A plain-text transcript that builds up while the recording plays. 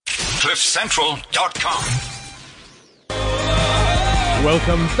CliffCentral.com.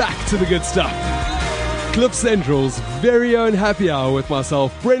 Welcome back to the good stuff. Cliff Central's very own happy hour with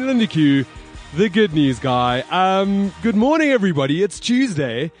myself, Brendan DeQ, the good news guy. Good morning, everybody. It's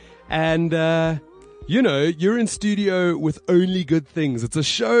Tuesday, and you're in studio with only good things. It's a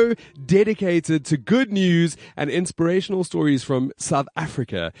show dedicated to good news and inspirational stories from South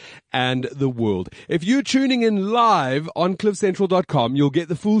Africa and the world. If you're tuning in live on cliffcentral.com, you'll get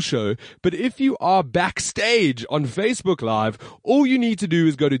the full show. But if you are backstage on Facebook Live, all you need to do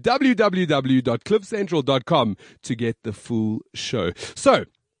is go to www.cliffcentral.com to get the full show. So,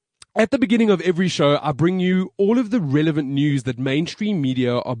 at the beginning of every show, I bring you all of the relevant news that mainstream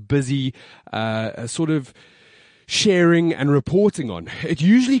media are busy sort of sharing and reporting on. It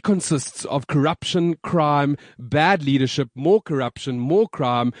usually consists of corruption, crime, bad leadership, more corruption, more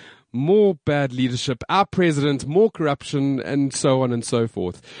crime, more bad leadership, our president, more corruption, and so on and so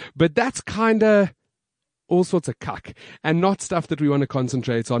forth. But that's kind of all sorts of cuck, and not stuff that we want to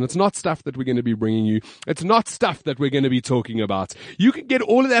concentrate on. It's not stuff that we're going to be bringing you. It's not stuff that we're going to be talking about. You can get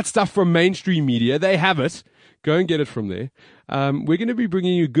all of that stuff from mainstream media. They have it. Go and get it from there. We're going to be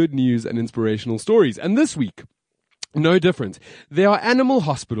bringing you good news and inspirational stories. And this week, no different. There are animal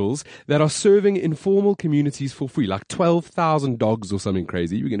hospitals that are serving informal communities for free, like 12,000 dogs or something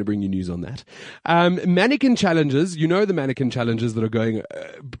crazy. We're going to bring you news on that. Mannequin challenges, you know the mannequin challenges that are going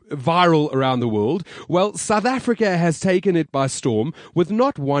viral around the world. Well, South Africa has taken it by storm with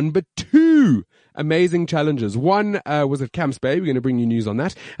not one but two amazing challenges. One was at Camps Bay. We're going to bring you news on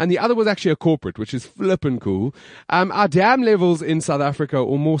that. And the other was actually a corporate, which is flippin' cool. Our dam levels in South Africa,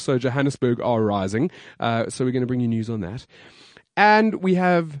 or more so Johannesburg, are rising. So we're going to bring you news on that. And we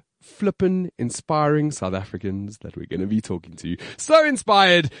have flippin' inspiring South Africans that we're going to be talking to. So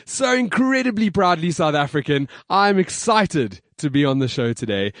inspired, so incredibly proudly South African. I'm excited to be on the show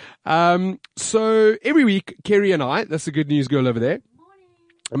today. So every week, Kerry and I, that's the good news girl over there,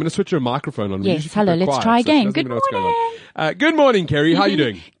 I'm going to switch your microphone on. Yes, hello, let's try again. Good morning. Good morning, Kerry. How are you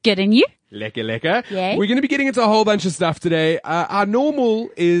doing? Good, and you? Lekker. Yay. We're going to be getting into a whole bunch of stuff today. Our normal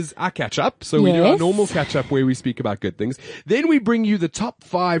is our catch-up. So we do our normal catch-up where we speak about good things. Then we bring you the top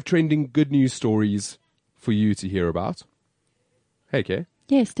 5 trending good news stories for you to hear about. Hey, Kay.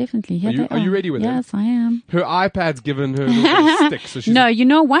 Yes, definitely. Are you ready with them? Yes, I am. Her iPad's given her a little stick. So she's No, you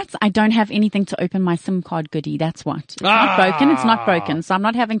know what? I don't have anything to open my SIM card goodie. That's what. It's not broken. It's not broken. So I'm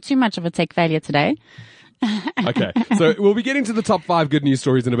not having too much of a tech failure today. Okay, so we'll be getting to the top 5 good news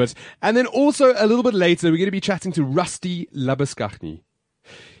stories in a bit. And then also a little bit later, we're going to be chatting to Rusty Labuschagne.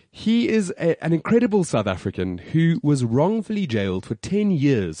 He is an incredible South African who was wrongfully jailed for 10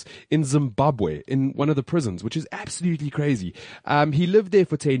 years in Zimbabwe in one of the prisons, which is absolutely crazy. He lived there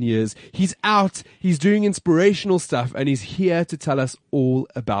for 10 years. He's out. He's doing inspirational stuff, and he's here to tell us all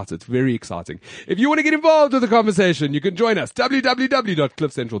about it. Very exciting. If you want to get involved with the conversation, you can join us,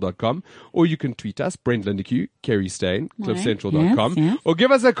 www.cliffcentral.com, or you can tweet us, Brent Lindeque, Kerry Stain, cliffcentral.com, yes. or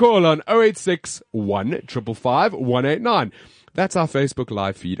give us a call on 086 155 189. That's our Facebook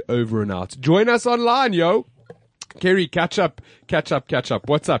live feed, over and out. Join us online, yo. Kerry, catch up. What's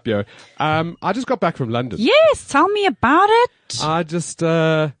up, yo? I just got back from London. Yes, tell me about it. I just,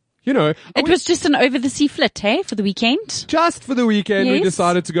 It was just an over-the-sea flit, hey, for the weekend? Just for the weekend, we Yes.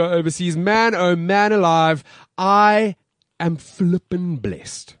 decided to go overseas. Man, oh man alive, I am flippin'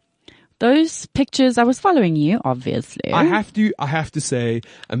 blessed. Those pictures, I was following you, obviously. I have to say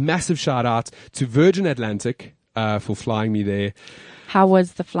a massive shout out to Virgin Atlantic, for flying me there. How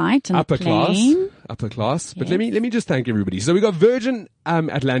was the flight and Upper the plane? class. But Yes. let me just thank everybody. So we got Virgin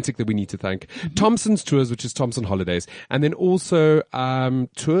Atlantic that we need to thank, Thompson's Tours, which is Thompson Holidays, and then also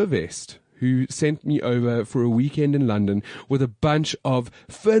Tourvest, who sent me over for a weekend in London with a bunch of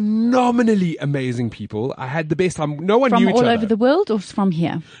phenomenally amazing people. I had the best time. No one knew From each all other. over the world or from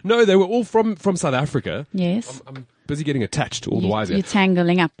here? No, they were all from South Africa. Yes. I'm busy getting attached to all the wires here. You're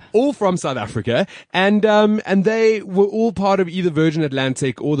tangling up. All from South Africa, and they were all part of either Virgin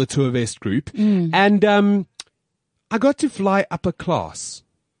Atlantic or the Tourvest group. And I got to fly upper class,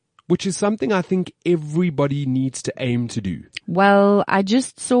 which is something I think everybody needs to aim to do. Well, I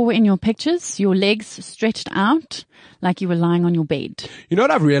just saw in your pictures your legs stretched out like you were lying on your bed. You know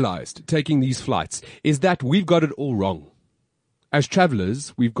what I've realized taking these flights is that we've got it all wrong. As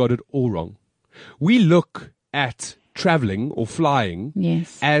travelers, we've got it all wrong. We look at traveling or flying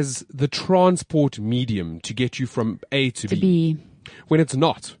Yes. as the transport medium to get you from A to To B, be when it's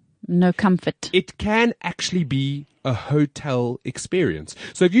not. no comfort. It can actually be a hotel experience.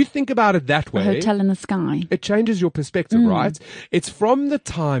 So if you think about it that A way, hotel in the sky. it changes your perspective, right? It's from the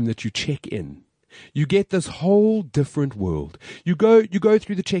time that you check in you get this whole different world. You go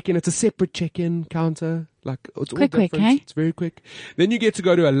through the check-in. It's a separate check-in counter. Like, it's all different. Quick, hey? It's very quick. Then you get to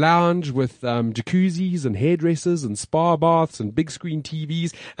go to a lounge with jacuzzis and hairdressers and spa baths and big screen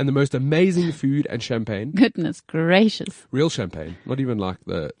TVs and the most amazing food and champagne. Goodness gracious. Real champagne, not even like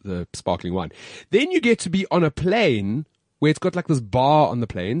the sparkling wine. Then you get to be on a plane where it's got like this bar on the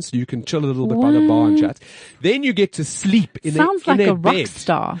plane, so you can chill a little bit by the bar and chat. Then you get to sleep in Sounds in like a bed. rock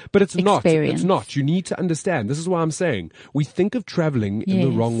star. But it's not. experience. It's not. You need to understand. This is why I'm saying we think of traveling in the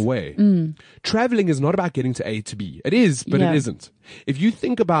Yes. wrong way. Traveling is not about getting to A to B. It is, but Yeah. it isn't. If you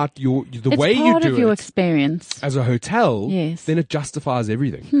think about the It's way you part do of your it experience. as a hotel, Yes. then it justifies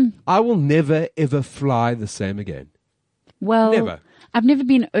everything. I will never ever fly the same again. Well, Never. I've never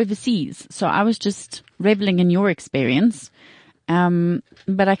been overseas, so I was just reveling in your experience.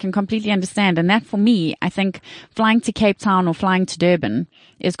 But I can completely understand. And that for me, I think flying to Cape Town or flying to Durban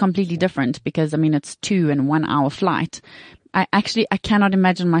is completely different because, I mean, it's 2 and 1 hour flight. I cannot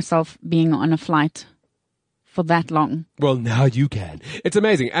imagine myself being on a flight for that long. Well, now you can. It's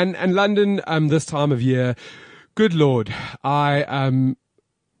amazing. And London, this time of year, good Lord, I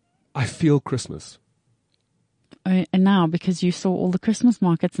feel Christmas. And now, because you saw all the Christmas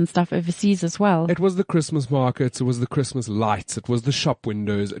markets and stuff overseas as well. It was the Christmas markets, it was the Christmas lights, it was the shop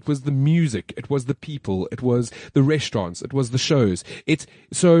windows, it was the music, it was the people, it was the restaurants, it was the shows.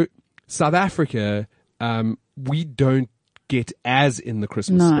 So South Africa, we don't get as in the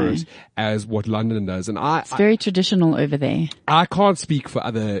Christmas spirit as what London does. And It's very traditional over there. I can't speak for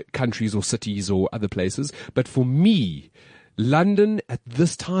other countries or cities or other places, but for me, London at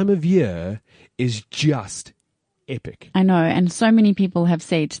this time of year is just epic. I know, and so many people have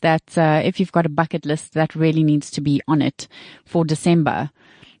said that if you've got a bucket list, that really needs to be on it for December,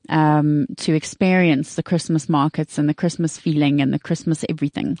 to experience the Christmas markets and the Christmas feeling and the Christmas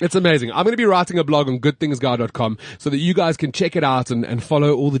everything. It's amazing. I'm going to be writing a blog on goodthingsguy.com so that you guys can check it out and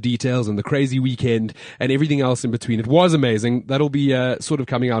follow all the details and the crazy weekend and everything else in between. It was amazing. That'll be sort of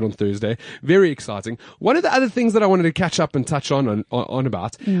coming out on Thursday. Very exciting. One of the other things that I wanted to catch up and touch on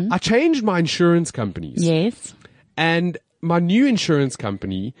about, I changed my insurance companies. Yes. And my new insurance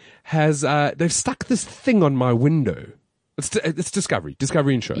company has, they've stuck this thing on my window. It's Discovery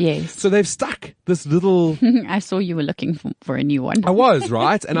Insurance. Yes. So they've stuck this little, I saw you were looking for a new one. I was,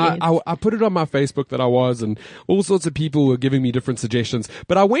 right? And Yes. I put it on my Facebook that I was, and all sorts of people were giving me different suggestions.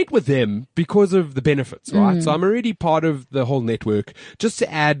 But I went with them because of the benefits, right? So I'm already part of the whole network. Just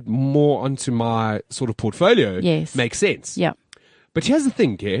to add more onto my sort of portfolio Yes. makes sense. Yeah. But here's the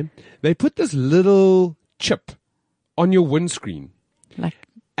thing, Kay. They put this little chip on your windscreen. Like,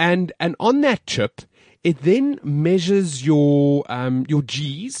 And on that chip, it then measures your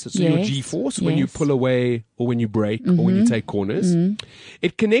G's, so your Yes, G-force when you yes. pull away or when you brake or when you take corners.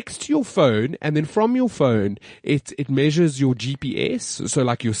 It connects to your phone, and then from your phone, it measures your GPS, so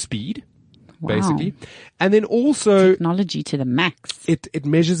like your speed, Wow. basically. And then also technology to the max. it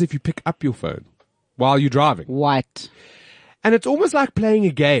measures if you pick up your phone while you're driving. What? And it's almost like playing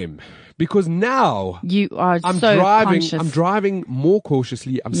a game. Because now You are I'm so driving. conscious. I'm driving more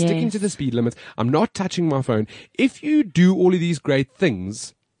cautiously. I'm sticking Yes. to the speed limits. I'm not touching my phone. If you do all of these great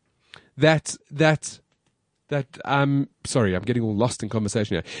things, sorry, I'm getting all lost in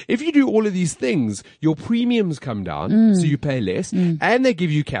conversation here. If you do all of these things, your premiums come down, so you pay less, and they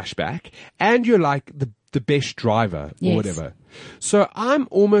give you cash back, and you're like the best driver or Yes. whatever. So I'm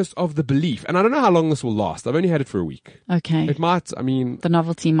almost of the belief, and I don't know how long this will last. I've only had it for a week. Okay. It might. I mean, The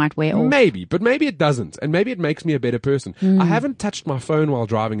novelty might wear off. maybe, but maybe it doesn't. And maybe it makes me a better person. Hmm. I haven't touched my phone while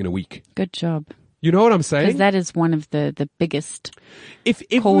driving in a week. Good job. You know what I'm Because saying? that is one of the biggest. If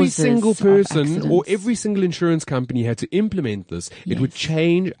every causes single of person or accidents. every single insurance company had to implement this, it would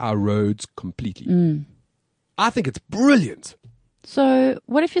change our roads completely. Hmm. I think it's brilliant. So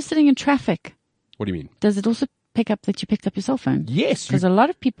what if you're sitting in traffic? What do you mean? Does it also pick up that you picked up your cell phone? Yes, Because a lot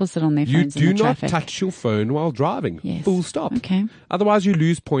of people sit on their you phones in do the not traffic. touch your phone while driving. Yes. Full stop. Okay. Otherwise you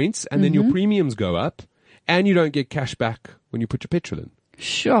lose points and then your premiums go up and you don't get cash back when you put your petrol in.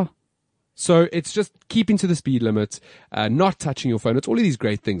 Sure. So it's just keeping to the speed limit, not touching your phone. It's all of these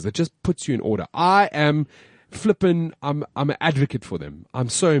great things that just puts you in order. I am flippin', I'm an advocate for them. I'm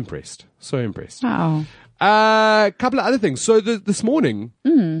so impressed. So impressed. Wow. A couple of other things. So this morning,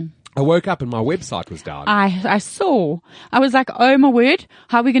 I woke up and my website was down. I saw. I was like, oh my word,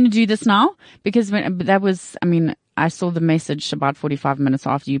 how are we going to do this now? Because I saw the message about 45 minutes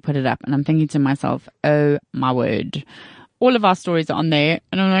after you put it up and I'm thinking to myself, oh my word. All of our stories are on there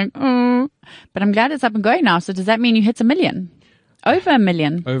and I'm like, oh, but I'm glad it's up and going now. So does that mean you hit 1 million? Over 1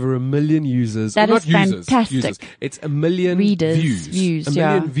 million. Over 1 million users. That Well, is not users, fantastic. users. It's 1 million Readers, views. views, 1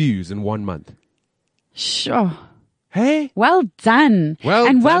 million yeah. views in 1 month. Sure. Hey? Well done. Well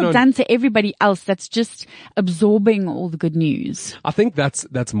and well done done to everybody else that's just absorbing all the good news. I think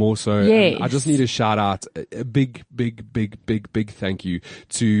that's more so. Yes. I just need to shout out a big thank you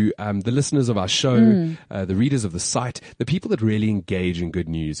to the listeners of our show, the readers of the site, the people that really engage in good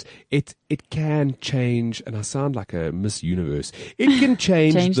news. It can change, and I sound like a Miss Universe. It can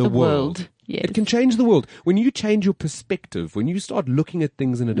change the world. Yes. It can change the world. When you change your perspective, when you start looking at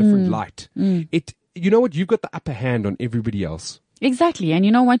things in a different light, you know what? You've got the upper hand on everybody else. Exactly. And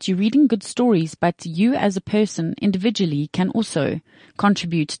you know what? You're reading good stories, but you as a person individually can also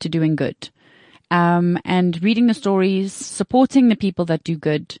contribute to doing good. And reading the stories, supporting the people that do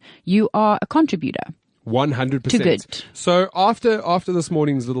good, you are a contributor. 100%. To good. So after this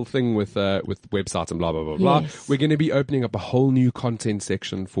morning's little thing with websites and blah blah blah blah, Yes. we're going to be opening up a whole new content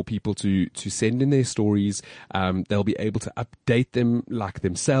section for people to send in their stories. They'll be able to update them like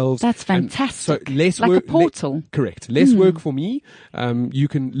themselves. That's And fantastic. so less Like work. a portal. Correct. Less work for me. You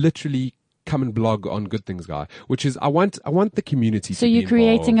can literally come and blog on Good Things Guy, which is I want the community. So to you're be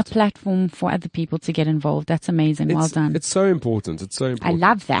creating a involved. platform for other people to get involved. That's amazing. Well done. It's so important. It's so I important.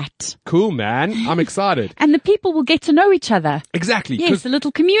 love that. Cool, man. I'm excited. And the people will get to know each other. Exactly. 'cause Yes, a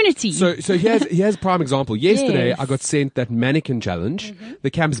little community. So here's a prime example. Yesterday, Yes. I got sent that mannequin challenge, the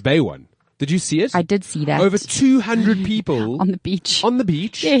Camps Bay one. Did you see it? I did see that. Over 200 people on the beach. on the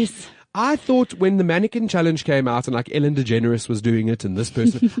beach. Yes. I thought when the mannequin challenge came out and like Ellen DeGeneres was doing it and this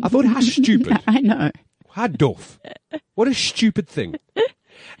person, I thought how stupid, I know. how doff, what a stupid thing.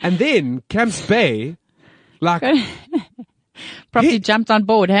 And then Camps Bay, like, Probably Hit- jumped on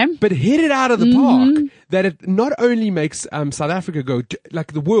board, huh? but hit it out of the park that it not only makes South Africa go,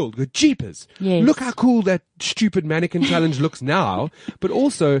 like the world, go jeepers. Yes. Look how cool that stupid mannequin challenge looks now, but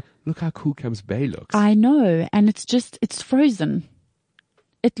also look how cool Camps Bay looks. I know. And it's frozen.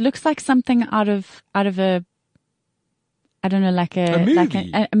 It looks like something out of a, I don't know, like A movie. like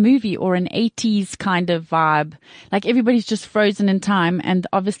a movie or an 80s kind of vibe. Like everybody's just frozen in time. And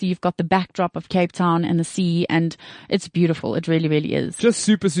obviously you've got the backdrop of Cape Town and the sea, and it's beautiful. It really, really is. Just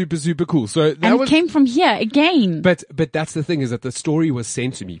super, super, super cool. So that And was, it came from here again. but that's the thing is that the story was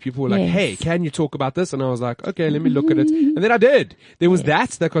sent to me. People were like, Yes. hey, can you talk about this? And I was like, okay, let me look at it. And then I did. There was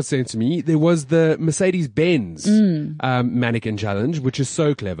that got sent to me. There was the Mercedes-Benz mannequin challenge, which is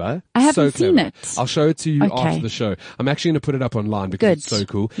so clever. I haven't so seen clever. it. I'll show it to you Okay. after the show. I'm actually going to put it up online because Good. it's so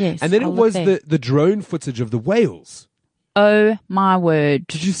cool. Yes, And then I'll it look was there. the drone footage of the whales. Oh my word.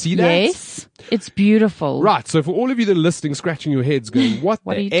 Did you see that? Yes. It's beautiful. Right, so for all of you that are listening, scratching your heads, going, "What,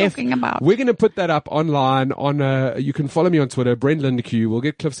 What the are you F?" talking about? We're going to put that up online. You can follow me on Twitter, Brent Lindeque. We'll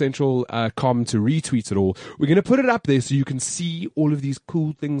get CliffCentral.com to retweet it all. We're going to put it up there so you can see all of these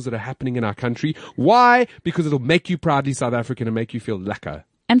cool things that are happening in our country. Why? Because it'll make you proudly South African and make you feel lekker.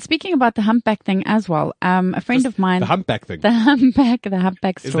 And speaking about the humpback thing as well, a friend of mine, The humpback thing. the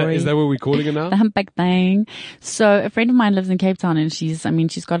humpback Is story. that what we're calling it now? The humpback thing. So a friend of mine lives in Cape Town, and she's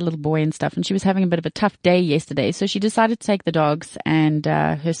got a little boy and stuff, and she was having a bit of a tough day yesterday. So she decided to take the dogs and,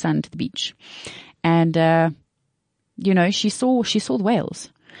 her son to the beach. And, she saw the whales.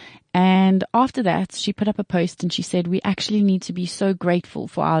 And after that, she put up a post and she said, we actually need to be so grateful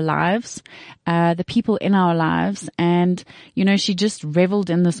for our lives, the people in our lives. And, she just reveled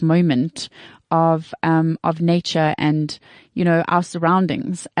in this moment of nature and, our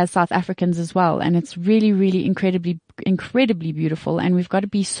surroundings as South Africans as well. And it's really, really incredibly beautiful. And we've got to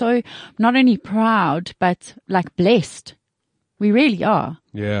be so not only proud, but like blessed. We really are.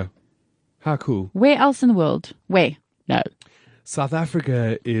 Yeah. How cool. Where else in the world? Where? No. South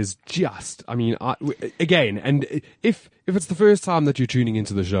Africa is just, again, and if it's the first time that you're tuning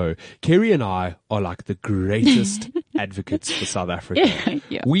into the show, Kerry and I are like the greatest advocates for South Africa.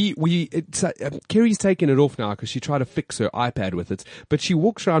 Yeah. Kerry's taken it off now because she tried to fix her iPad with it, but she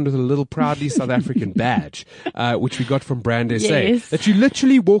walks around with a little proudly South African badge, which we got from Brand SA, Yes. that you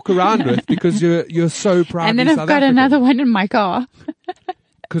literally walk around with because you're so proudly And then South I've got African. another one in my car.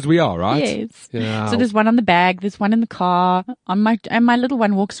 Because we are, right? Yes. Yeah. So there's one on the bag, there's one in the car, and my little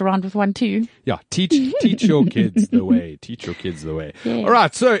one walks around with one too. Yeah, teach your kids the way. Teach your kids the way. Yeah. All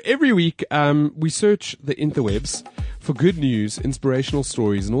right, so every week we search the interwebs for good news, inspirational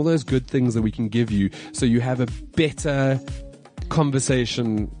stories, and all those good things that we can give you so you have a better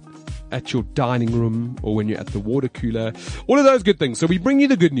conversation at your dining room or when you're at the water cooler. All of those good things. So we bring you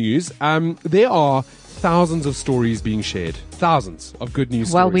the good news. There are thousands of stories being shared. Thousands of good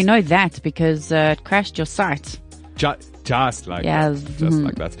news Well, stories. we know that because it crashed your site. Just like Yes. that. Just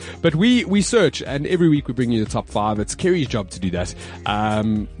like that. But we search, and every week we bring you the top 5. It's Kerry's job to do that.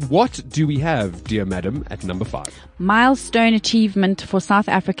 What do we have, dear madam, at number 5? Milestone achievement for South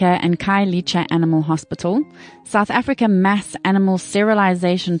Africa and Khayelitsha Animal Hospital. South Africa Mass Animal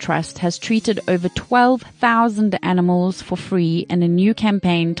Sterilization Trust has treated over 12,000 animals for free in a new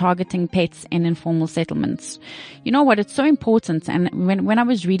campaign targeting pets in informal settlements. You know what? It's so important. And when I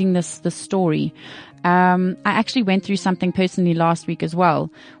was reading this story, I actually went through something personally last week as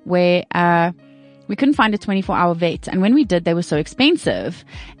well, where we couldn't find a 24-hour vet, and when we did, they were so expensive,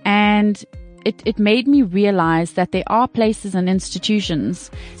 and it made me realize that there are places and institutions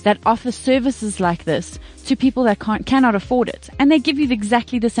that offer services like this to people that cannot afford it, and they give you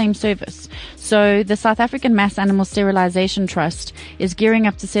exactly the same service. So the South African Mass Animal Sterilization Trust is gearing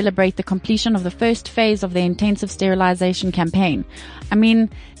up to celebrate the completion of the first phase of their intensive sterilization campaign. I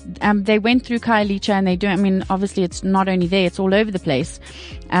mean, they went through Khayelitsha, and they do, I mean, obviously it's not only there, it's all over the place.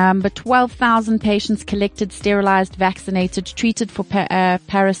 But 12,000 patients collected, sterilized, vaccinated, treated for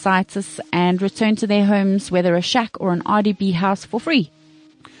parasitis, and returned to their homes, whether a shack or an RDB house, for free.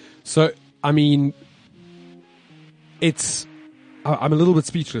 So, I mean, I'm a little bit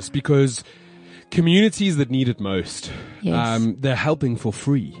speechless, because communities that need it most, Yes. they're helping for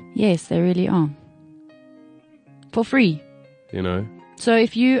free, Yes, they really are. For free. you know? So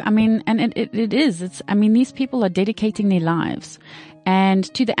if you, I mean, and it is, I mean, these people are dedicating their lives and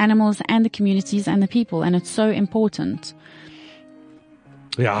to the animals and the communities and the people, and it's so important.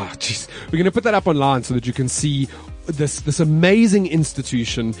 Yeah, jeez. We're going to put that up online so that you can see this amazing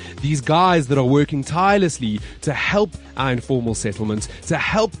institution, these guys that are working tirelessly to help our informal settlements, to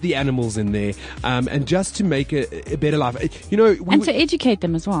help the animals in there, and just to make a better life. You know, And to educate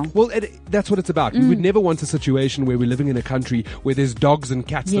them as well. well, that's what it's about. We would never want a situation where we're living in a country where there's dogs and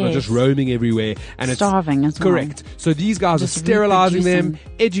cats that are just Yes. roaming everywhere, and Starving it's as well. correct. So these guys Just are sterilizing them,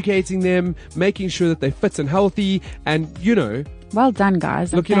 reproducing. educating them, making sure that they're fit and healthy, and you know, Well done,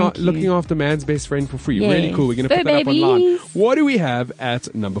 guys. and thank you. looking after man's best friend for free. Yes. Really cool. We're going to Go put that up online. babies. What do we have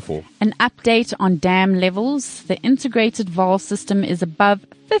at number 4? An update on dam levels. The integrated valve system is above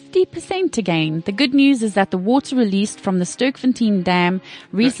 50% again. The good news is that the water released from the Sterkfontein Dam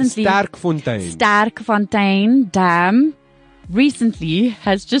recently... Sterkfontein Dam recently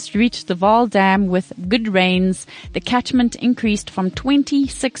has just reached the Vaal Dam with good rains. The catchment increased from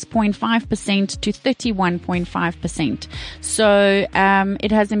 26.5% to 31.5%. So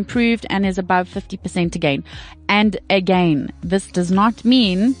it has improved and is above 50% again. And again, this does not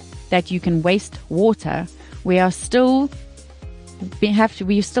mean that you can waste water. We still have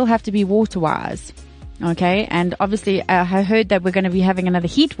to be water wise. Okay. And obviously I heard that we're going to be having another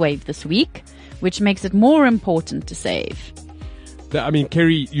heat wave this week, which makes it more important to save. I mean,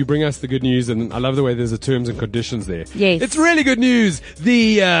 Kerry, you bring us the good news, and I love the way there's the terms and conditions there. Yes. It's really good news.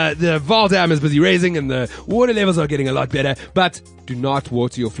 The Vaal Dam is busy raising, and the water levels are getting a lot better, but do not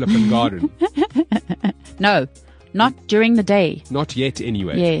water your flippin' garden. No, not during the day. Not yet,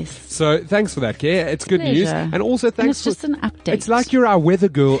 anyway. Yes. So thanks for that, Kerry. It's good news. Pleasure. And also And thanks it's just an update. It's like you're our weather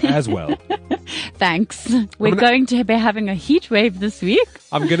girl as well. Thanks. We're going to be having a heat wave this week.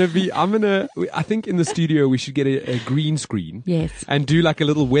 I think in the studio we should get a green screen. Yes. And do like a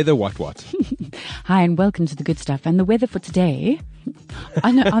little weather what. Hi and welcome to the good stuff. And the weather for today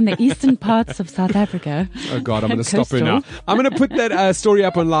on the eastern parts of South Africa. Oh God, I'm going to stop her Coastal. now. I'm going to put that story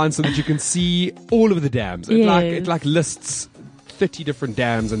up online so that you can see all of the dams. It Yes. lists 30 different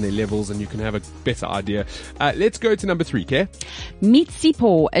dams and their levels, and you can have a better idea. Let's go to number 3, Care. Meet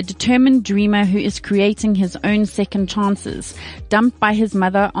Sipho, a determined dreamer who is creating his own second chances. Dumped by his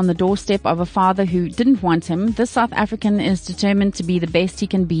mother on the doorstep of a father who didn't want him, this South African is determined to be the best he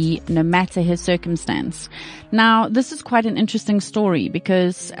can be, no matter his circumstance. Now, this is quite an interesting story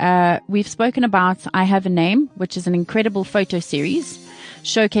because we've spoken about I Have a Name, which is an incredible photo series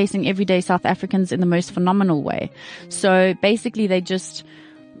showcasing everyday South Africans in the most phenomenal way. So basically they just,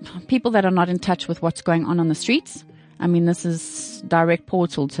 people that are not in touch with what's going on the streets. I mean, this is direct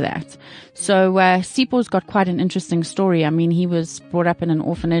portal to that. So, Sipho's got quite an interesting story. I mean, he was brought up in an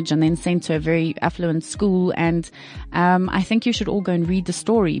orphanage and then sent to a very affluent school. And, I think you should all go and read the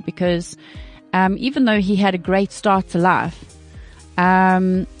story because, even though he had a great start to life,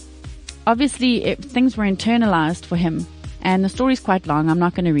 obviously things were internalized for him And the story's quite long. I'm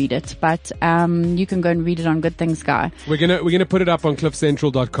not going to read it, but you can go and read it on Good Things Guy. We're gonna put it up on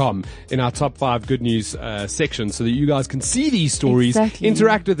cliffcentral.com in our top 5 good news section, so that you guys can see these stories,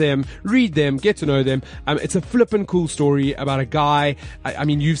 interact with them, read them, get to know them. It's a flippin' cool story about a guy. I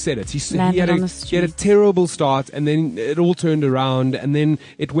mean, you've said it. He had a terrible start, and then it all turned around, and then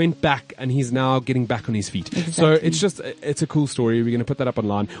it went back, and he's now getting back on his feet. Exactly. So it's a cool story. We're gonna put that up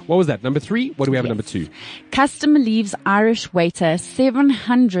online. What was that? Number 3? What do we have at number 2? Customer leaves Irish waiter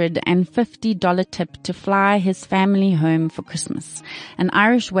 $750 tip to fly his family home for Christmas. An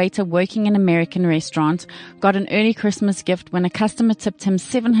Irish waiter working in an American restaurant got an early Christmas gift when a customer tipped him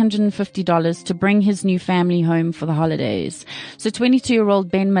 $750 to bring his new family home for the holidays. So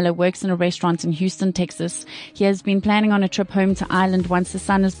 22-year-old Ben Miller works in a restaurant in Houston, Texas. He has been planning on a trip home to Ireland once his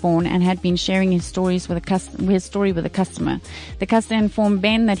son is born and had been sharing his story with a customer. The customer informed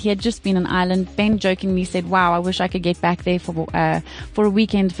Ben that he had just been in Ireland. Ben jokingly said, "Wow, I wish I could get back there for a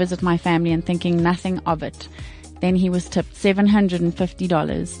weekend to visit my family," and thinking nothing of it. Then he was tipped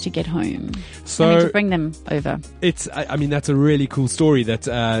 $750 to get home. To bring them over. That's a really cool story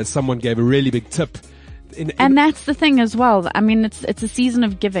that someone gave a really big tip. And that's the thing as well. I mean, it's a season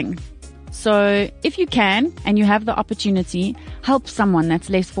of giving. So if you can and you have the opportunity, help someone that's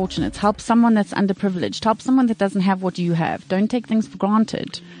less fortunate, help someone that's underprivileged, help someone that doesn't have what you have. Don't take things for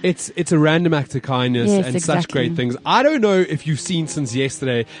granted. It's a random act of kindness, yes, and exactly. Such great things. I don't know if you've seen since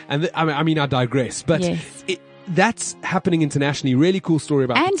yesterday, and I digress, but yes. That's happening internationally. Really cool story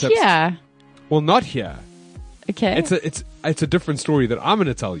about and the tips. Here. Well, not here. Okay. It's a different story that I'm going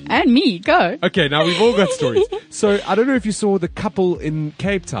to tell you. And me, go. Okay, now we've all got stories. So I don't know if you saw the couple in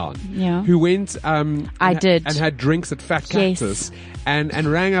Cape Town who went I did. And had drinks at Fat Cactus and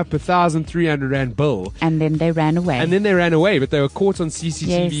rang up 1,300 Rand bill. And then they ran away. But they were caught on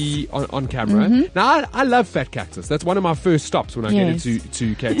CCTV on camera. Mm-hmm. Now I love Fat Cactus. That's one of my first stops when I get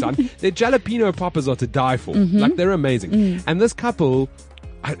into Cape Town. Their jalapeno poppers are to die for. Mm-hmm. Like, they're amazing. And this couple,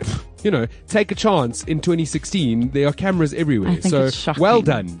 take a chance. In 2016, there are cameras everywhere. I think it's shocking. Well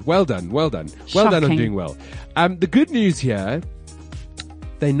done on doing well. The good news here,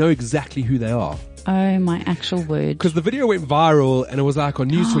 they know exactly who they are. Oh, my actual word. Because the video went viral, and it was like on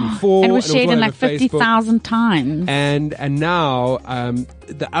News 24. And it was shared in like 50,000 times. And now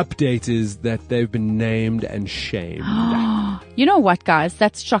the update is that they've been named and shamed. You know what, guys?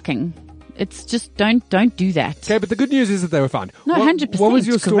 That's shocking. It's just don't do that. Okay, but the good news is that they were found. No, 100%. What was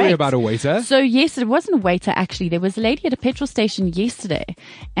your story correct. about a waiter? So yes, it wasn't a waiter actually. There was a lady at a petrol station yesterday,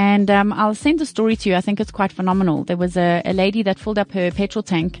 and I'll send the story to you. I think it's quite phenomenal. There was a lady that filled up her petrol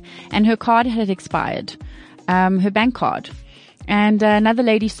tank, and her card had expired, her bank card. And another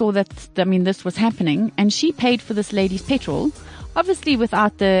lady saw that. This was happening, and she paid for this lady's petrol, obviously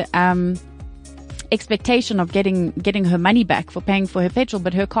without the expectation of getting her money back for paying for her petrol,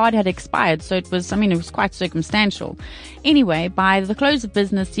 but her card had expired, so it was quite circumstantial. Anyway, by the close of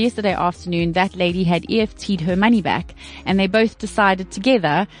business yesterday afternoon, that lady had EFT'd her money back, and they both decided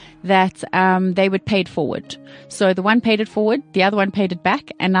together that they would pay it forward. So the one paid it forward, the other one paid it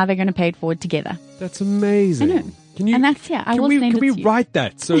back, and now they're going to pay it forward together. That's amazing. I know. And that's I will send it to you. Can we write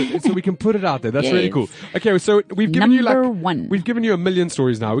that so we can put it out there? That's really cool. Okay, so we've given you we've given you a million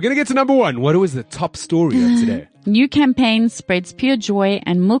stories now. We're going to get to number 1. What was the top story of today? New campaign spreads pure joy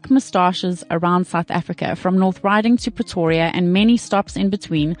and milk moustaches around South Africa. From North Riding to Pretoria and many stops in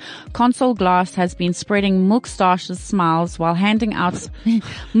between, Consol Glass has been spreading milk staches smiles while handing out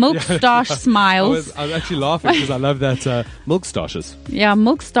milk stache smiles. I was actually laughing because I love that milk staches. Yeah,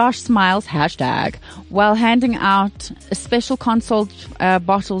 milk stache smiles, # while handing out special Consol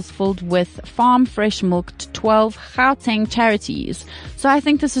bottles filled with farm fresh milk to 12 Gauteng charities. So I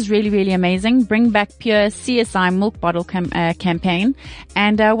think this is really, really amazing. Bring back pure CSI milk bottle campaign.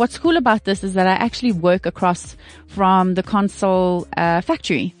 And what's cool about this is that I actually work across from the Consol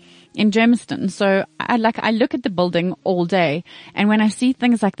factory in Germiston. So I look at the building all day, and when I see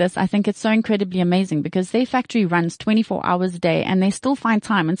things like this, I think it's so incredibly amazing because their factory runs 24 hours a day, and they still find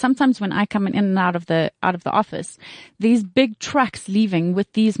time. And sometimes when I come in and out of the office, these big trucks leaving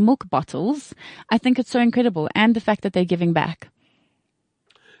with these milk bottles, I think it's so incredible, and the fact that they're giving back.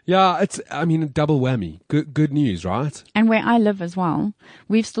 Yeah, it's a double whammy. Good news, right? And where I live as well,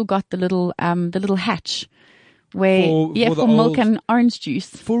 we've still got the little hatch where for milk and orange juice.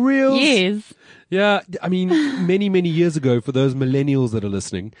 For real? Yes. Yeah, many, many years ago, for those millennials that are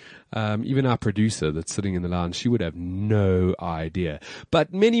listening, even our producer that's sitting in the lounge, she would have no idea.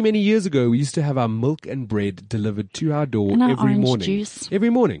 But many, many years ago, we used to have our milk and bread delivered to our door every morning. Juice.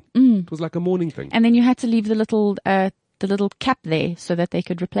 Every morning. It was like a morning thing. And then you had to leave the little cap there so that they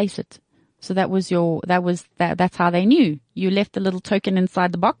could replace it. So that's how they knew. You left the little token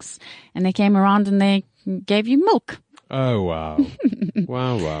inside the box and they came around and they gave you milk. Oh, wow.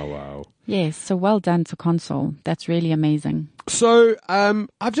 Wow. Yes. So well done to Console. That's really amazing. So,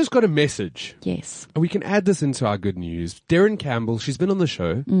 I've just got a message. Yes. We can add this into our good news. Darren Campbell, she's been on the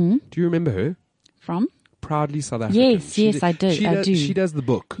show. Mm-hmm. Do you remember her? From? Proudly South African. Yes, I do. She does the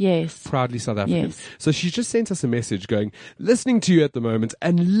book. Yes. Proudly South African. Yes. So she's just sent us a message going, listening to you at the moment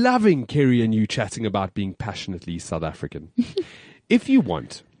and loving Kerry and you chatting about being passionately South African. If you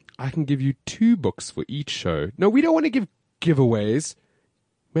want, I can give you 2 books for each show. No, we don't want to give giveaways.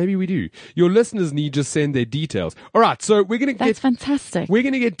 Maybe we do. Your listeners need just send their details. All right, so we're gonna That's fantastic. We're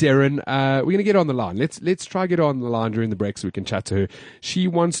gonna get Darren. We're gonna get her on the line. Let's try get her on the line during the break so we can chat to her. She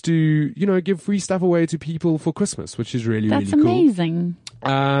wants to, give free stuff away to people for Christmas, which is really That's really cool.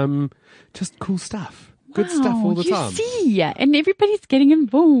 amazing. Just cool stuff. Good Wow, stuff all the you time. See, and everybody's getting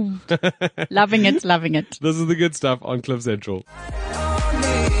involved. Loving it. This is the good stuff on Cliff Central.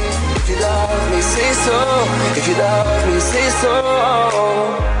 If you love me, say so. If you love me, say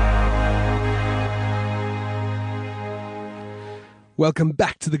so. Welcome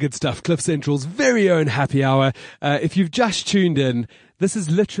back to the good stuff, Cliff Central's very own happy hour. If you've just tuned in, this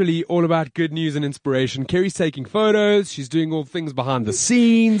is literally all about good news and inspiration. Kerry's taking photos. She's doing all things behind the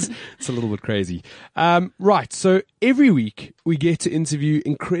scenes. It's a little bit crazy. Right. So every week we get to interview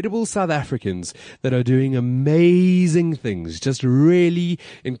incredible South Africans that are doing amazing things. Just really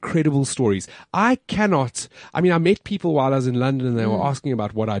incredible stories. I met people while I was in London and they were asking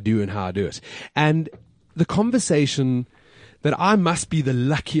about what I do and how I do it. And the conversation that I must be the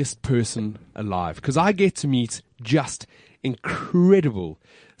luckiest person alive because I get to meet just incredible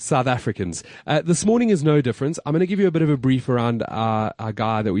South Africans. This morning is no different. I'm going to give you a bit of a brief around our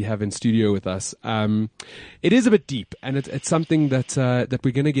guy that we have in studio with us. It is a bit deep and it's something that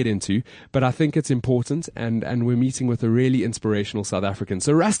we're going to get into, but I think it's important and we're meeting with a really inspirational South African.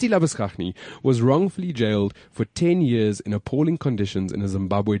 So Rusty Labuschagne was wrongfully jailed for 10 years in appalling conditions in a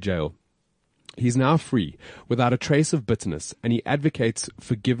Zimbabwe jail. He's now free, without a trace of bitterness, and he advocates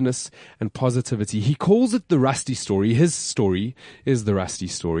forgiveness and positivity. He calls it the Rusty story. His story is the Rusty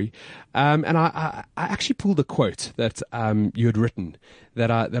story. And I actually pulled a quote that you had written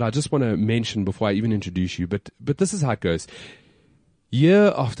that I just want to mention before I even introduce you. But this is how it goes.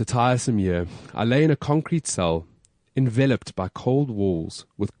 Year after tiresome year, I lay in a concrete cell, enveloped by cold walls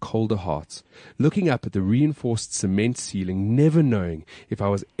with colder hearts, looking up at the reinforced cement ceiling, never knowing if I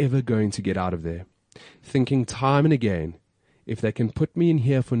was ever going to get out of there, thinking time and again, if they can put me in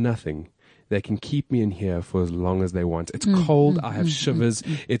here for nothing, they can keep me in here for as long as they want. It's cold, I have shivers,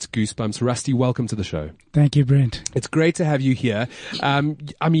 it's goosebumps. Rusty, welcome to the show. Thank you, Brent. It's great to have you here.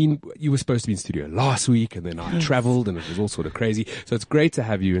 You were supposed to be in studio last week, and then I traveled, and it was all sort of crazy. So it's great to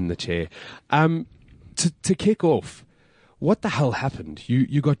have you in the chair. To kick off, what the hell happened?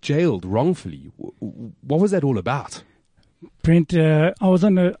 You got jailed wrongfully. What was that all about? Brent, I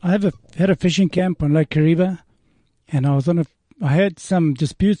had a fishing camp on Lake Kariba, and I had some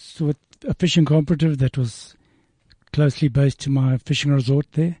disputes with a fishing cooperative that was closely based to my fishing resort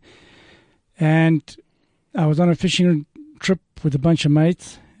there. And I was on a fishing trip with a bunch of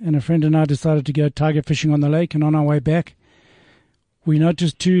mates, and a friend and I decided to go tiger fishing on the lake. And on our way back, we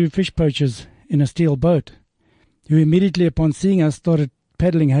noticed 2 fish poachers in a steel boat, who immediately upon seeing us started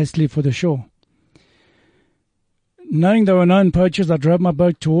paddling hastily for the shore. Knowing they were known poachers, I drove my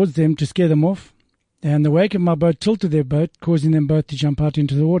boat towards them to scare them off, and the wake of my boat tilted their boat, causing them both to jump out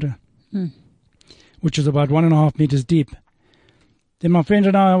into the water, which was about 1.5 meters deep. Then my friend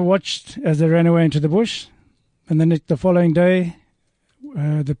and I watched as they ran away into the bush, and then the following day,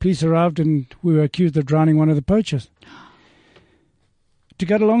 the police arrived and we were accused of drowning one of the poachers. To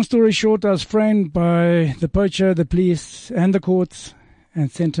cut a long story short, I was framed by the poacher, the police, and the courts,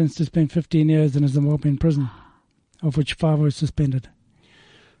 and sentenced to spend 15 years in a Zimbabwean prison, of which 5 were suspended.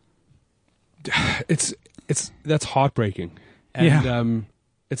 That's heartbreaking, and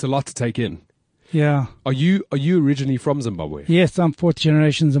it's a lot to take in. Yeah. Are you originally from Zimbabwe? Yes, I'm 4th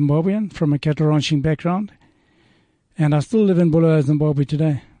generation Zimbabwean from a cattle ranching background, and I still live in Bulawayo, Zimbabwe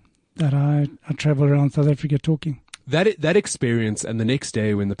today. That I travel around South Africa talking. That experience, and the next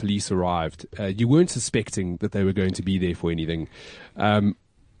day when the police arrived, you weren't suspecting that they were going to be there for anything.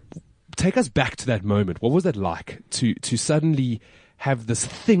 Take us back to that moment. What was that like to suddenly have this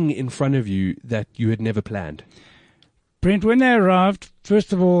thing in front of you that you had never planned? Brent, when they arrived,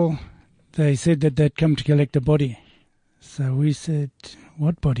 first of all, they said that they'd come to collect a body. So we said,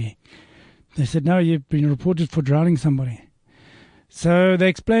 what body? They said, no, you've been reported for drowning somebody. So they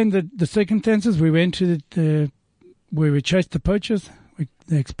explained the circumstances. We went to where we chased the poachers.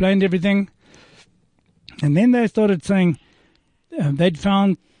 They explained everything. And then they started saying they'd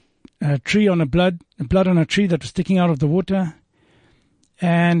found a tree on blood on a tree that was sticking out of the water,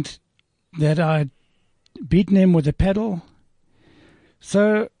 and that I'd beaten him with a paddle.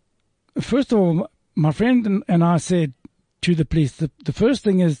 So, first of all, my friend and I said to the police, the first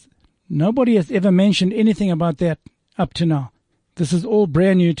thing is, nobody has ever mentioned anything about that up to now. This is all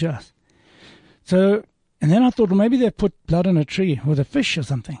brand new to us. So, and then I thought, well, maybe they put blood on a tree with a fish or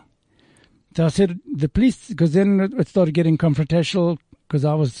something. So I said, the police, because then it started getting confrontational, because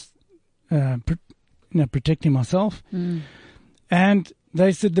I was protecting myself. And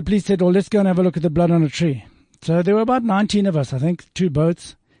the police said, well, let's go and have a look at the blood on a tree. So there were about 19 of us, I think, 2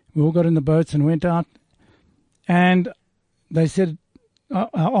 boats. We all got in the boats and went out. And they said, I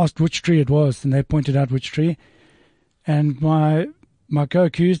asked which tree it was, and they pointed out which tree. And my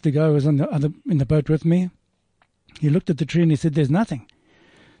co-accused, the guy who was in the boat with me, he looked at the tree and he said, there's nothing.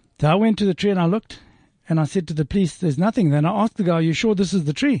 So I went to the tree and I looked, and I said to the police, there's nothing. Then I asked the guy, are you sure this is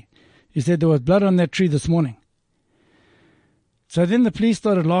the tree? He said, there was blood on that tree this morning. So then the police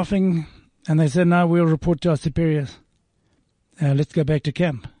started laughing, and they said, no, we'll report to our superiors. Let's go back to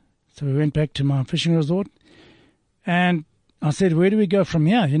camp. So we went back to my fishing resort, and I said, where do we go from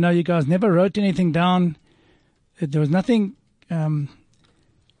here? You guys never wrote anything down. There was nothing, everything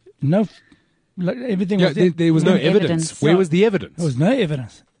was... there was no evidence. Where was the evidence? There was no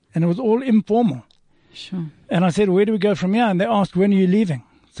evidence, and it was all informal. Sure. And I said, where do we go from here? And they asked, when are you leaving?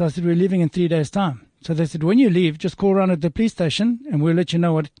 So I said, we're leaving in 3 days' time. So they said, when you leave, just call around at the police station, and we'll let you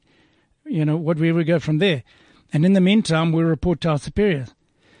know where we go from there. And in the meantime, we'll report to our superiors.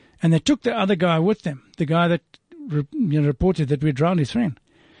 And they took the other guy with them, the guy that reported that we drowned his friend.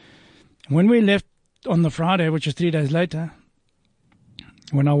 When we left on the Friday, which was 3 days later,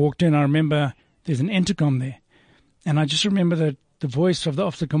 when I walked in, I remember there's an intercom there. And I just remember the voice of the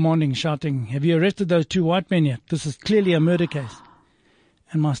officer commanding shouting, have you arrested those 2 white men yet? This is clearly a murder case.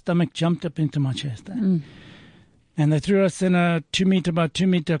 And my stomach jumped up into my chest. And they threw us in a 2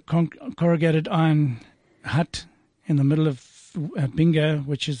 meter corrugated iron hut in the middle of Bingo,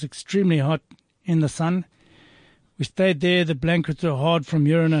 which is extremely hot in the sun. We stayed there. The blankets were hard from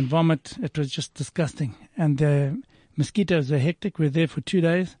urine and vomit. It was just disgusting. And the mosquitoes were hectic. We were there for 2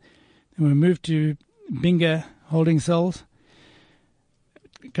 days. Then we moved to Bingo holding cells.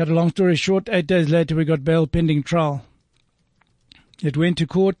 Cut a long story short, 8 days later we got bail pending trial. It went to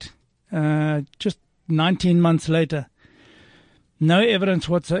court just 19 months later. No evidence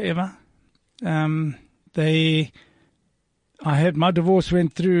whatsoever. My divorce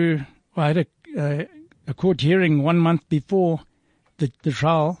went through. I had a court hearing 1 month before the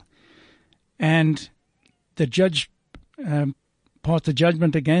trial, and the judge passed a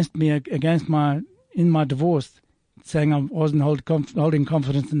judgment against me in my divorce, saying I wasn't holding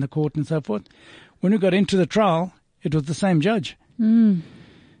confidence in the court and so forth. When we got into the trial, it was the same judge.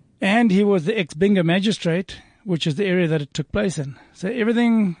 And he was the ex-Bingo magistrate, which is the area that it took place in. So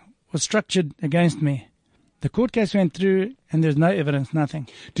everything was structured against me. The court case went through, and there's no evidence, nothing.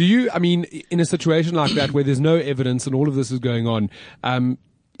 Do you, in a situation like that where there's no evidence and all of this is going on,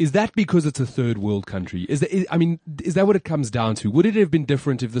 is that because it's a third world country? Is that what it comes down to? Would it have been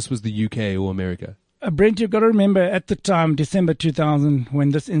different if this was the UK or America? Brent, you've got to remember at the time, December 2000,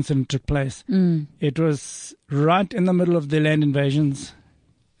 when this incident took place, it was right in the middle of the land invasions.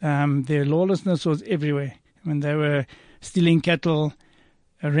 Their lawlessness was everywhere. When they were stealing cattle,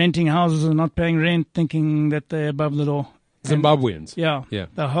 renting houses and not paying rent, thinking that they're above the law. Zimbabweans. Yeah.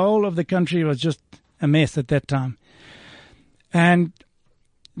 The whole of the country was just a mess at that time. And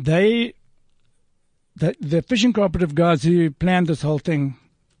the fishing cooperative guys who planned this whole thing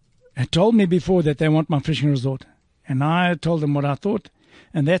had told me before that they want my fishing resort. And I told them what I thought,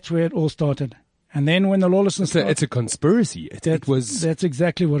 and that's where it all started. And then when the lawlessness started, it's a conspiracy. That's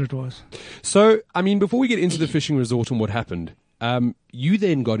exactly what it was. So, before we get into the fishing resort and what happened, you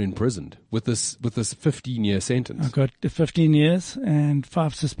then got imprisoned with this 15-year sentence. I got 15 years and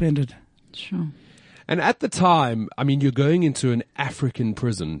 5 suspended. Sure. And at the time, you're going into an African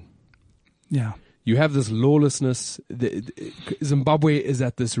prison. Yeah. You have this lawlessness. Zimbabwe is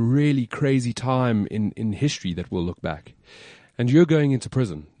at this really crazy time in history that we'll look back. And you're going into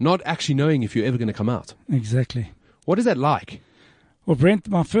prison, not actually knowing if you're ever going to come out. Exactly. What is that like? Well, Brent,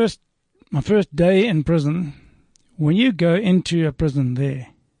 my first day in prison, when you go into a prison there,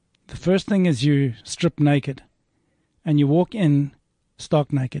 the first thing is you strip naked and you walk in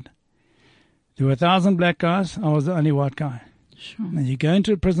stark naked. There were 1,000 black guys. I was the only white guy. Sure. And you go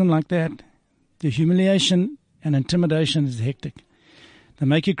into a prison like that, the humiliation and intimidation is hectic. They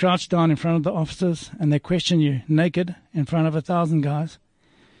make you crouch down in front of the officers and they question you naked in front of 1,000 guys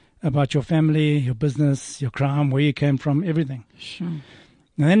about your family, your business, your crime, where you came from, everything. Sure. And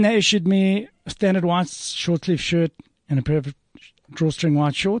then they issued me a standard white short-sleeve shirt and a pair of drawstring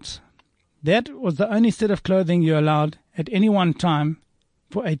white shorts. That was the only set of clothing you allowed at any one time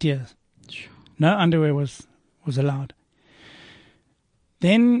for 8 years. No underwear was allowed.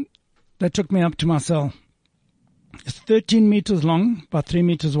 Then they took me up to my cell. It's 13 meters long by 3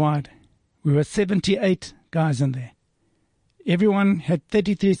 meters wide. We were 78 guys in there. Everyone had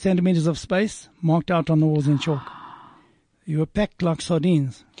 33 centimeters of space marked out on the walls in chalk. You were packed like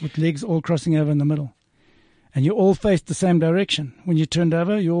sardines with legs all crossing over in the middle. And you all faced the same direction. When you turned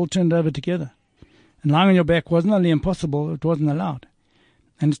over, you all turned over together. And lying on your back wasn't only impossible, it wasn't allowed.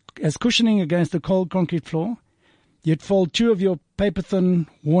 And as cushioning against the cold concrete floor, you'd fold 2 of your paper-thin,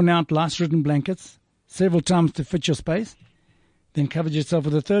 worn-out, lice-ridden blankets several times to fit your space, then covered yourself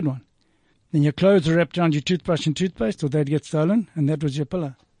with a third one. Then your clothes were wrapped around your toothbrush and toothpaste, or they'd get stolen, and that was your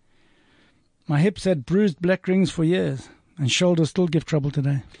pillow. My hips had bruised black rings for years, and shoulders still give trouble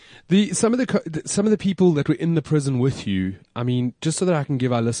today. Some of the people that were in the prison with you, I mean, just so that I can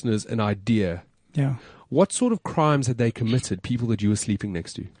give our listeners an idea, Yeah. what sort of crimes had they committed, people that you were sleeping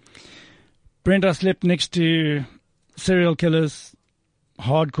next to? Brent, I slept next to serial killers,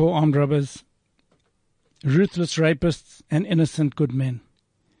 hardcore armed robbers, ruthless rapists, and innocent good men.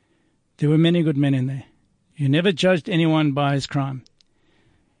 There were many good men in there. You never judged anyone by his crime.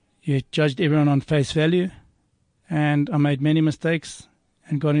 You judged everyone on face value, and I made many mistakes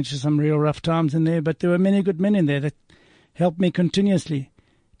and got into some real rough times in there, but there were many good men in there that helped me continuously,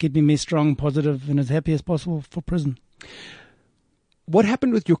 keeping me strong, positive, and as happy as possible for prison. What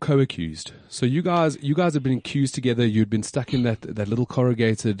happened with your co-accused? So you guys have been accused together. You'd been stuck in that little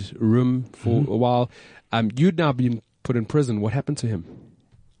corrugated room for a while. You'd now been put in prison. What happened to him?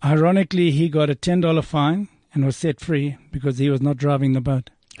 Ironically, he got a $10 fine and was set free because he was not driving the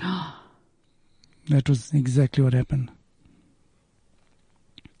boat. That was exactly what happened.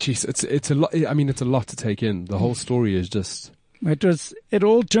 Jeez, it's a lot. I mean, it's a lot to take in. The whole story is just. It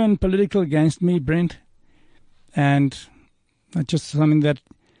all turned political against me, Brent, and that's just something that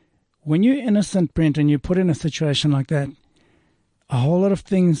when you're innocent, Brent, and you're put in a situation like that, a whole lot of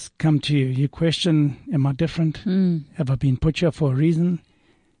things come to you. You question, am I different? Have I been put here for a reason?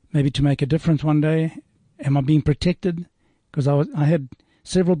 Maybe to make a difference one day. Am I being protected? Because I had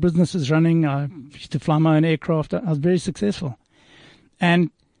several businesses running. I used to fly my own aircraft. I was very successful.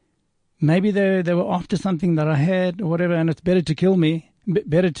 And maybe they were after something that I had or whatever, and it's better to kill me,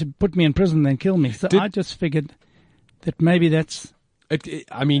 better to put me in prison than kill me. So I just figured that maybe that's...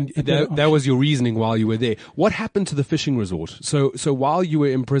 that was your reasoning while you were there. What happened to the fishing resort? So while you were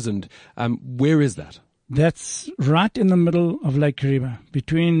imprisoned, where is that? That's right in the middle of Lake Kariba,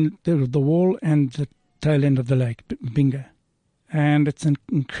 between the wall and the tail end of the lake, Bingo. And it's an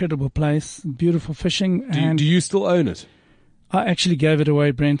incredible place, beautiful fishing. Do you still own it? I actually gave it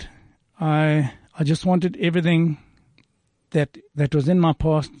away, Brent. I just wanted everything that was in my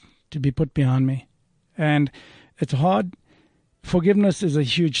past to be put behind me. And it's hard. Forgiveness is a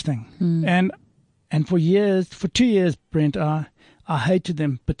huge thing. And for 2 years, Brent, I hated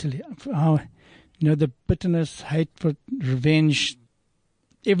them bitterly. The bitterness, hate for revenge,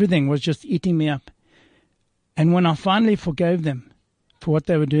 everything was just eating me up. And when I finally forgave them for what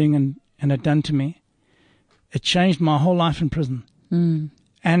they were doing and had done to me, it changed my whole life in prison.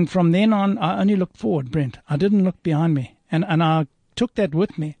 And from then on, I only looked forward, Brent. I didn't look behind me. And I took that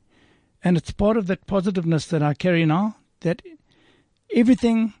with me. And it's part of that positiveness that I carry now, that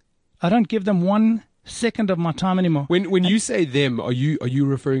everything, I don't give them 1 second of my time anymore. When you say them, are you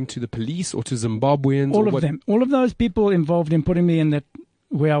referring to the police or to Zimbabweans? All of them. All of those people involved in putting me in that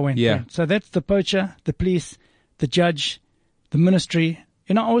where I went. Yeah. Brent. So that's the poacher, the police, the judge, the ministry.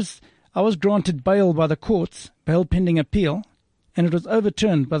 I was granted bail by the courts, bail pending appeal, and it was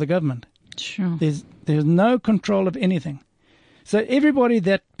overturned by the government. Sure. There's no control of anything. So everybody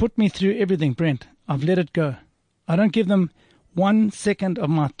that put me through everything, Brent, I've let it go. I don't give them 1 second of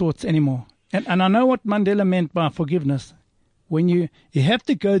my thoughts anymore. And I know what Mandela meant by forgiveness. When you have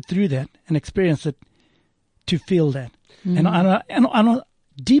to go through that and experience it to feel that. And I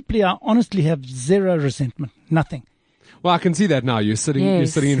deeply, I honestly have zero resentment, nothing. Well, I can see that now. You're sitting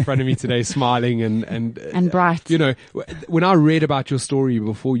in front of me today, smiling and bright. When I read about your story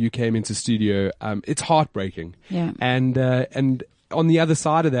before you came into studio, it's heartbreaking. Yeah. And on the other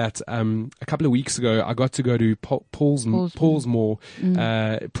side of that, a couple of weeks ago, I got to go to Paulsmoor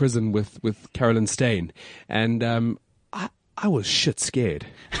prison with Carolyn Steyn, and I I was shit scared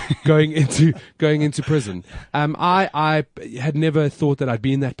going into prison. I had never thought that I'd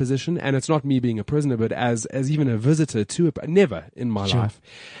be in that position, and it's not me being a prisoner, but as even a visitor to never in my life.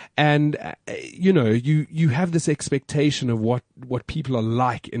 And you have this expectation of what people are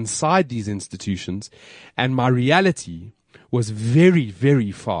like inside these institutions, and my reality was very,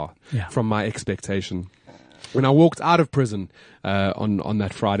 very far from my expectation. When I walked out of prison on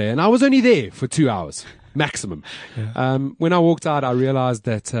that Friday, and I was only there for 2 hours maximum. When I walked out, I realized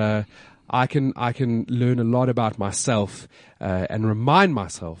that I can learn a lot about myself and remind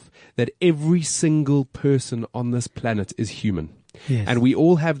myself that every single person on this planet is human. Yes. And we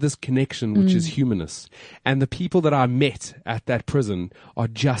all have this connection, which is humanness. And the people that I met at that prison are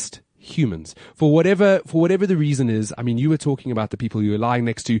just humans. For whatever the reason is, I mean, you were talking about the people you were lying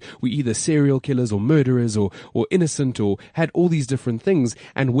next to were either serial killers or murderers or innocent or had all these different things.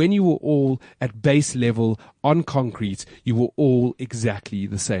 And when you were all at base level on concrete, you were all exactly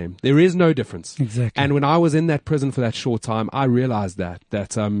the same. There is no difference. Exactly. And when I was in that prison for that short time, I realized that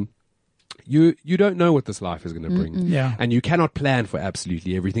you don't know what this life is going to bring. Yeah. And you cannot plan for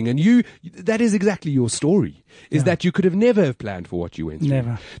absolutely everything. And that is exactly your story, is that you could have never have planned for what you went through.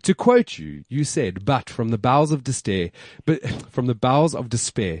 Never. To quote you said, but from the bowels of despair,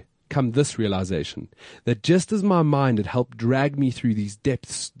 come this realization that just as my mind had helped drag me through these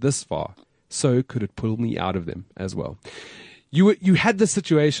depths this far, so could it pull me out of them as well. You had this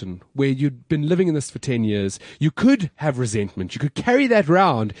situation where you'd been living in this for 10 years. You could have resentment. You could carry that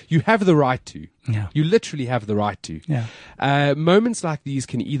round. You have the right to. Yeah. You literally have the right to. Yeah. Moments like these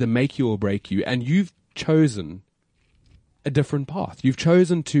can either make you or break you, and you've chosen a different path. You've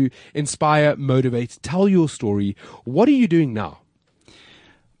chosen to inspire, motivate, tell your story. What are you doing now?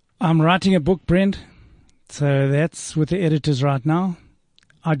 I'm writing a book, Brent. So that's with the editors right now.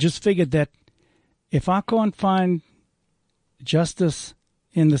 I just figured that if I can't find justice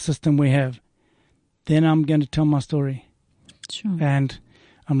in the system we have, then I'm going to tell my story. Sure. And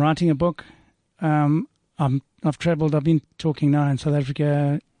I'm writing a book. I've traveled. I've been talking now in South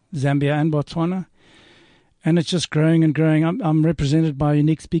Africa, Zambia, and Botswana, and it's just growing and growing. I'm represented by a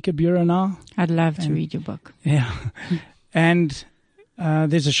Unique Speaker Bureau now. I'd love to read your book. Yeah, and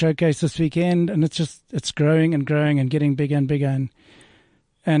there's a showcase this weekend, and it's growing and growing and getting bigger and bigger.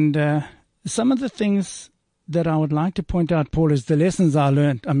 And some of the things that I would like to point out, Paul, is the lessons I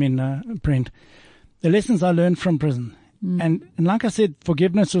learned. Brent, the lessons I learned from prison. And like I said,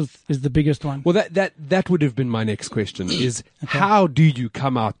 forgiveness is the biggest one. Well, that would have been my next question is how do you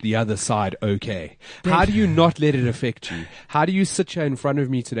come out the other side okay? How do you not let it affect you? How do you sit here in front of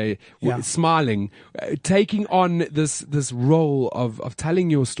me today smiling, taking on this role of telling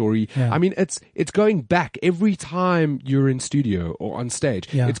your story? Yeah. I mean, it's going back every time you're in studio or on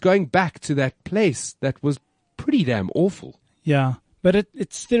stage. Yeah. It's going back to that place that was pretty damn awful. Yeah, but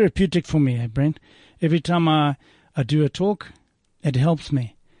it's therapeutic for me, Brent. Every time I do a talk, it helps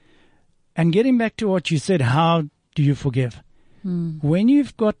me. And getting back to what you said, how do you forgive? When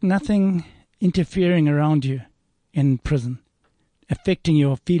you've got nothing interfering around you in prison, affecting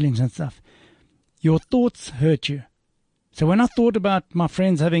your feelings and stuff, your thoughts hurt you. So when I thought about my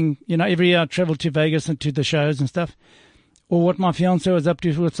friends having, every year I travel to Vegas and to the shows and stuff, or what my fiancé was up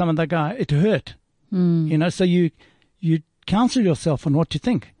to with some other guy, it hurt. So you counsel yourself on what to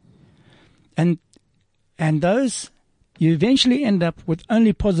think. And those, you eventually end up with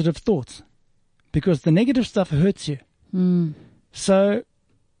only positive thoughts because the negative stuff hurts you. So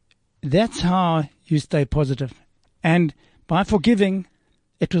that's how you stay positive. And by forgiving,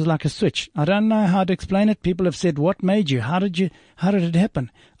 it was like a switch. I don't know how to explain it. People have said, what made you? How did it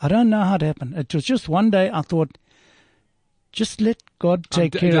happen? I don't know how it happened. It was just one day I thought, just let God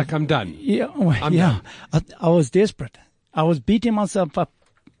take care of it. I'm done. Yeah, I'm done. I was desperate. I was beating myself up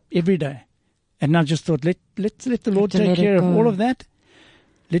every day. And I just thought, let's let the Lord take care of all of that.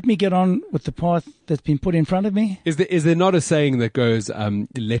 Let me get on with the path that's been put in front of me. Is there not a saying that goes,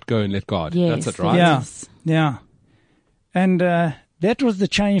 let go and let God? Yes, That's it, right? Yeah. And that was the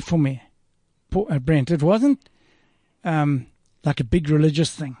change for me, Brent. It wasn't like a big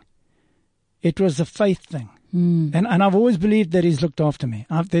religious thing. It was a faith thing. And I've always believed that He's looked after me.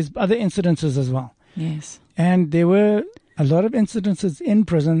 There's other incidences as well. Yes. And there were a lot of incidences in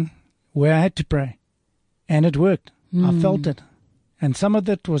prison where I had to pray. And it worked. I felt it. And some of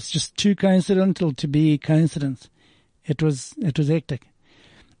that was just too coincidental to be coincidence. It was hectic.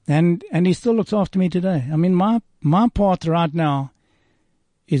 And He still looks after me today. I mean, my path right now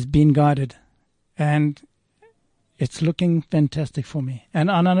is being guided. And it's looking fantastic for me. And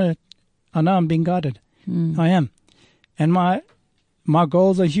I know I'm being guided. I am. And my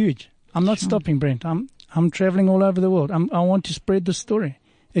goals are huge. I'm not stopping, Brent. I'm I'm traveling all over the world. I want to spread the story.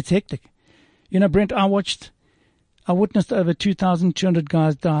 It's hectic. You know, Brent, I witnessed over 2,200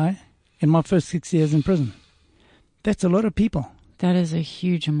 guys die in my first 6 years in prison. That's a lot of people. That is a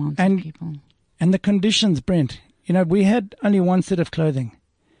huge amount of people. And the conditions, Brent, you know, we had only one set of clothing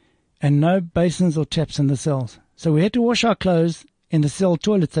and no basins or taps in the cells. So we had to wash our clothes in the cell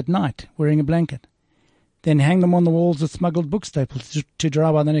toilets at night wearing a blanket, then hang them on the walls with smuggled book staples to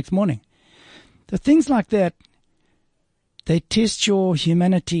dry by the next morning. The things like that, they test your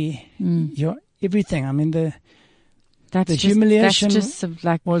humanity, your everything. I mean, the humiliation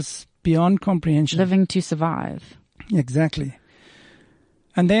was beyond comprehension. Living to survive. Exactly.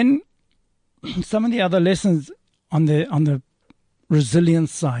 And then some of the other lessons on the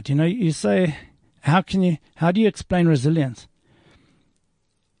resilience side. You know, you say, how do you explain resilience?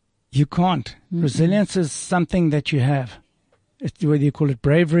 You can't. Mm-hmm. Resilience is something that you have. It's whether you call it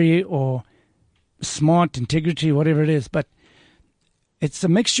bravery or smart, integrity, whatever it is. But it's a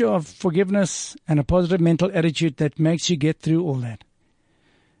mixture of forgiveness and a positive mental attitude that makes you get through all that.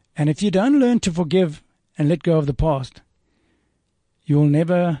 And if you don't learn to forgive and let go of the past, you will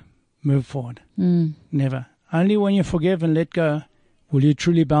never move forward. Never. Only when you forgive and let go will you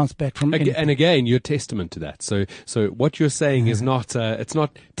truly bounce back from anything. And again, you're testament to that. So what you're saying is not, it's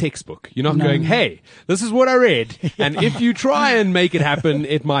not textbook. You're not going, hey, this is what I read. And if you try and make it happen,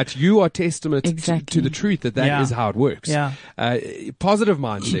 you are testament to the truth that is how it works. Yeah. Positive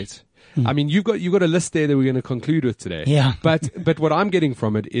mindset. I mean, you've got a list there that we're going to conclude with today. Yeah. But what I'm getting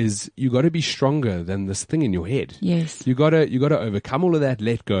from it is you got to be stronger than this thing in your head. Yes. You got to overcome all of that,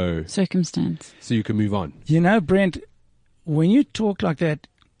 let go. Circumstance. So you can move on. You know, Brent, when you talk like that,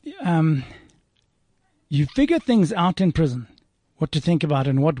 you figure things out in prison, what to think about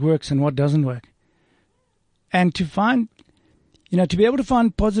and what works and what doesn't work. And to be able to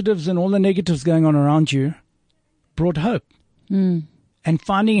find positives in all the negatives going on around you brought hope. And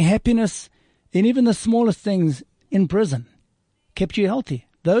finding happiness in even the smallest things in prison kept you healthy.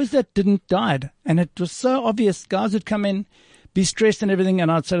 Those that didn't died. And it was so obvious. Guys would come in, be stressed and everything,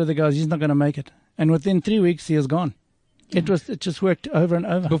 and I'd say to the guys, he's not going to make it. And within 3 weeks, he was gone. It just worked over and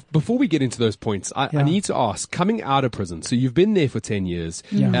over. Before we get into those points, I need to ask, coming out of prison, so you've been there for 10 years,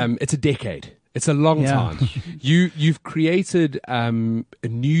 it's a decade. It's a long time. You've created a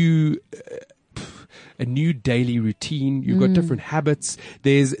new daily routine. You've got different habits.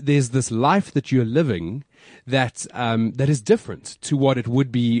 There's this life that you're living that is different to what it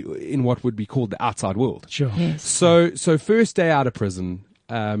would be in what would be called the outside world. Sure. Yes. So first day out of prison,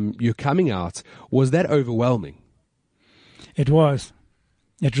 you're coming out. Was that overwhelming? It was.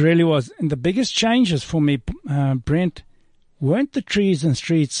 It really was. And the biggest changes for me, Brent, weren't the trees and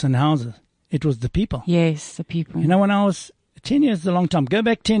streets and houses. It was the people. Yes, the people. You know, when I was 10 years is a long time. Go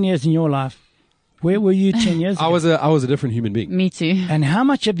back 10 years in your life. Where were you 10 years ago? I was a different human being. Me too. And how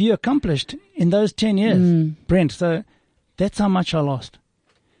much have you accomplished in those 10 years, Brent? So that's how much I lost.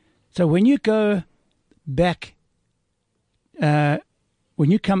 So when you go back, when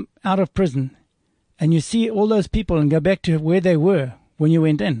you come out of prison and you see all those people and go back to where they were when you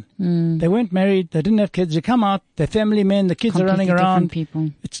went in, they weren't married, they didn't have kids, you come out, they're family men, the kids are running around. People.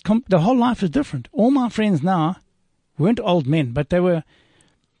 The whole life is different. All my friends now weren't old men, but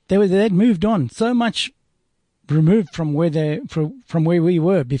they'd moved on, so much removed from where we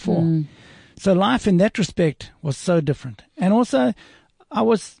were before. So life in that respect was so different. And also, I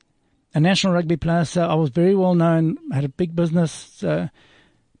was a national rugby player, so I was very well known. I had a big business.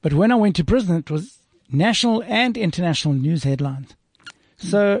 But when I went to prison, it was national and international news headlines.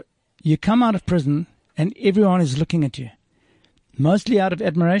 So you come out of prison and everyone is looking at you, mostly out of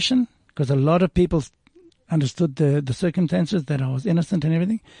admiration, because a lot of people understood the circumstances, that I was innocent and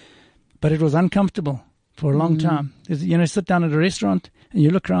everything, but it was uncomfortable for a long time. You sit down at a restaurant and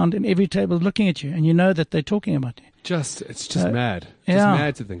you look around and every table is looking at you and you know that they're talking about you. It's just mad. Just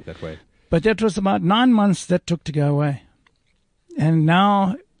mad to think that way. But that was about 9 months that took to go away. And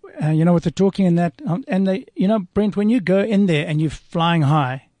now, with the talking and that, Brent, when you go in there and you're flying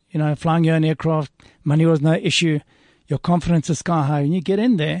high, flying your own aircraft, money was no issue, your confidence is sky high. When you get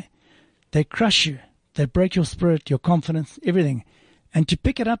in there, they crush you. They break your spirit, your confidence, everything. And to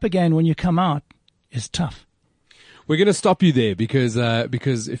pick it up again when you come out is tough. We're going to stop you there because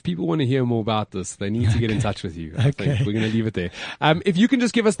if people want to hear more about this, they need to get in touch with you. I think we're going to leave it there. If you can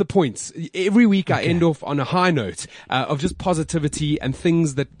just give us the points. Every week I end off on a high note of just positivity and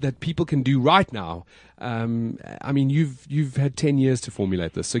things that people can do right now. You've had 10 years to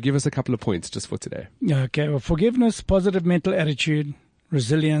formulate this, so give us a couple of points just for today. Okay, well, forgiveness, positive mental attitude,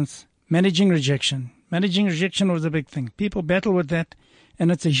 resilience, managing rejection. Managing rejection was a big thing. People battle with that,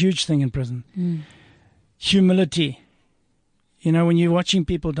 and it's a huge thing in prison. humility. You know, when you're watching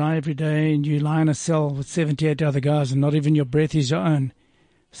people die every day and you lie in a cell with 78 other guys and not even your breath is your own,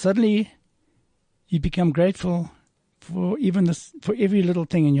 suddenly you become grateful for for every little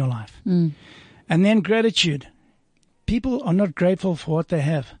thing in your life. And then gratitude. People are not grateful for what they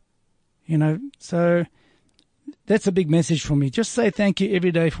have, you know, so that's a big message for me. Just say thank you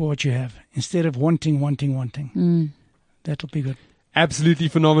every day for what you have instead of wanting. That'll be good. Absolutely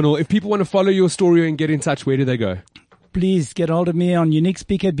phenomenal. If people want to follow your story and get in touch, where do they go? Please get hold of me on Unique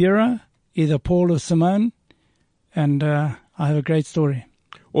Speaker Bureau, either Paul or Simone, and I have a great story.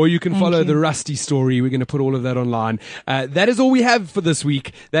 Or you can follow the Rusty story. We're going to put all of that online. That is all we have for this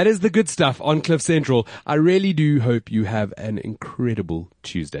week. That is the good stuff on Cliff Central. I really do hope you have an incredible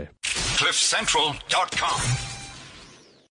Tuesday. CliffCentral.com